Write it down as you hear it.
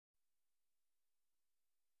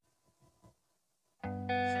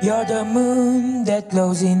You're the moon that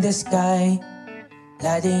glows in the sky,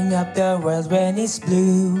 lighting up the world when it's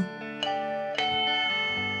blue.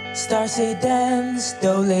 Stars they dance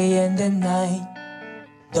slowly in the night.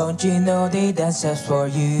 Don't you know they dance just for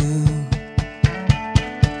you?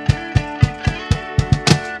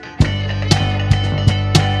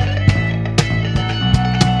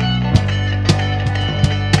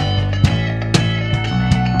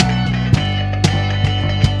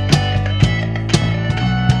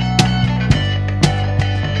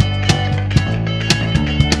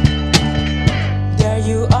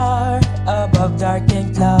 Above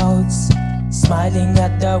darkened clouds, smiling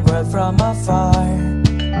at the world from afar.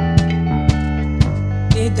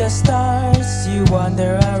 Need the stars, you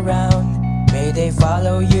wander around. May they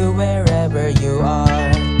follow you wherever you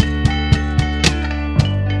are.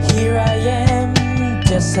 Here I am,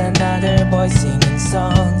 just another boy singing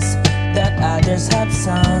songs that others have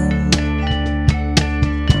sung.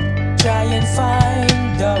 Try and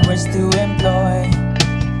find the words to employ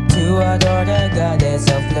to adore the goddess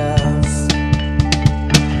of love.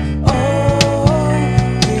 Oh,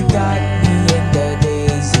 you got me in the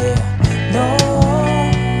daze, yeah. No,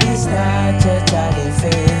 it's not a childish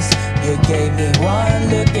face. You gave me one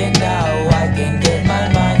look and now I can get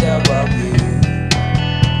my mind above you.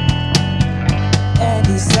 And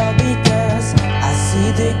it's all because I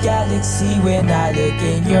see the galaxy when I look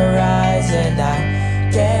in your eyes. And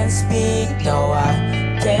I can't speak, no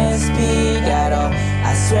I can't speak at all.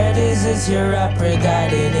 I swear this is your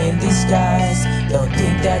Aphrodite in disguise. Don't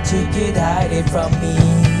think that you could hide it from me.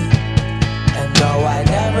 And no, I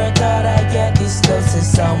never thought I'd get this close to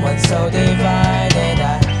someone so divine. And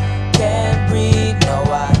I can't breathe, no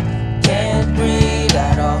I can't breathe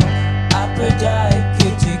at all. Aphrodite,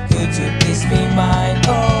 could you please be mine?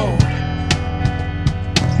 Oh,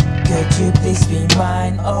 could you please be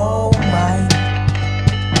mine? Oh my.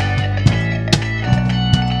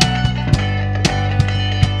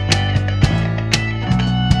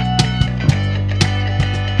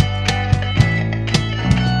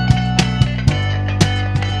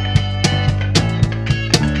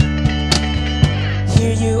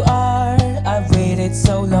 Here you are, I've waited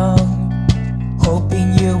so long,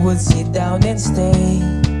 hoping you would sit down and stay.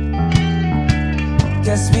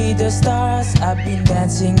 Cause with the stars I've been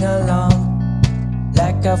dancing along,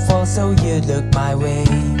 like a fall so you look my way.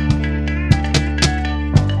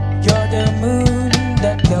 You're the moon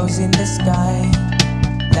that glows in the sky,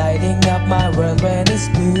 lighting up my world when it's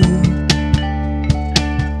blue.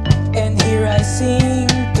 And here I sing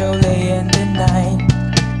till late in the night.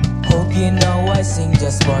 Hope you know I sing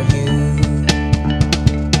just for you.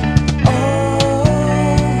 Oh,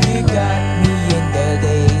 you got me in the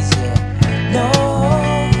daze, yeah. No,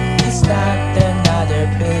 it's not another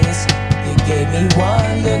place. You gave me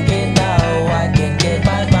one look and now I can get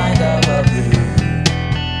my mind off of you.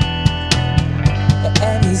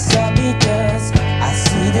 And it's all because I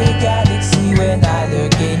see the galaxy when I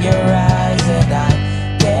look in your eyes. And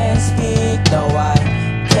I can't speak, no I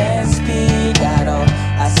can't speak at all.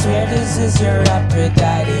 I swear this is your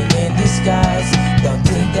Aphrodite in disguise. Don't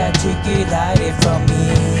think that you could hide it from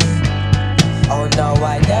me. Oh no,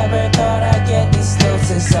 I never thought I'd get this close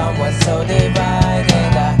to someone so divine.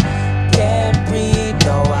 And I can't breathe,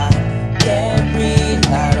 no I can't breathe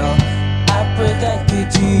at all. Aphrodite,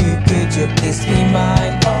 could you please be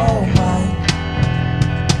mine? Oh my.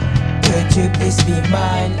 Could you please be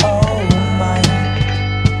mine? Oh my.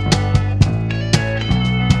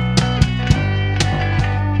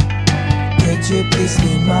 Could you please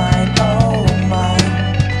be mine? Oh my.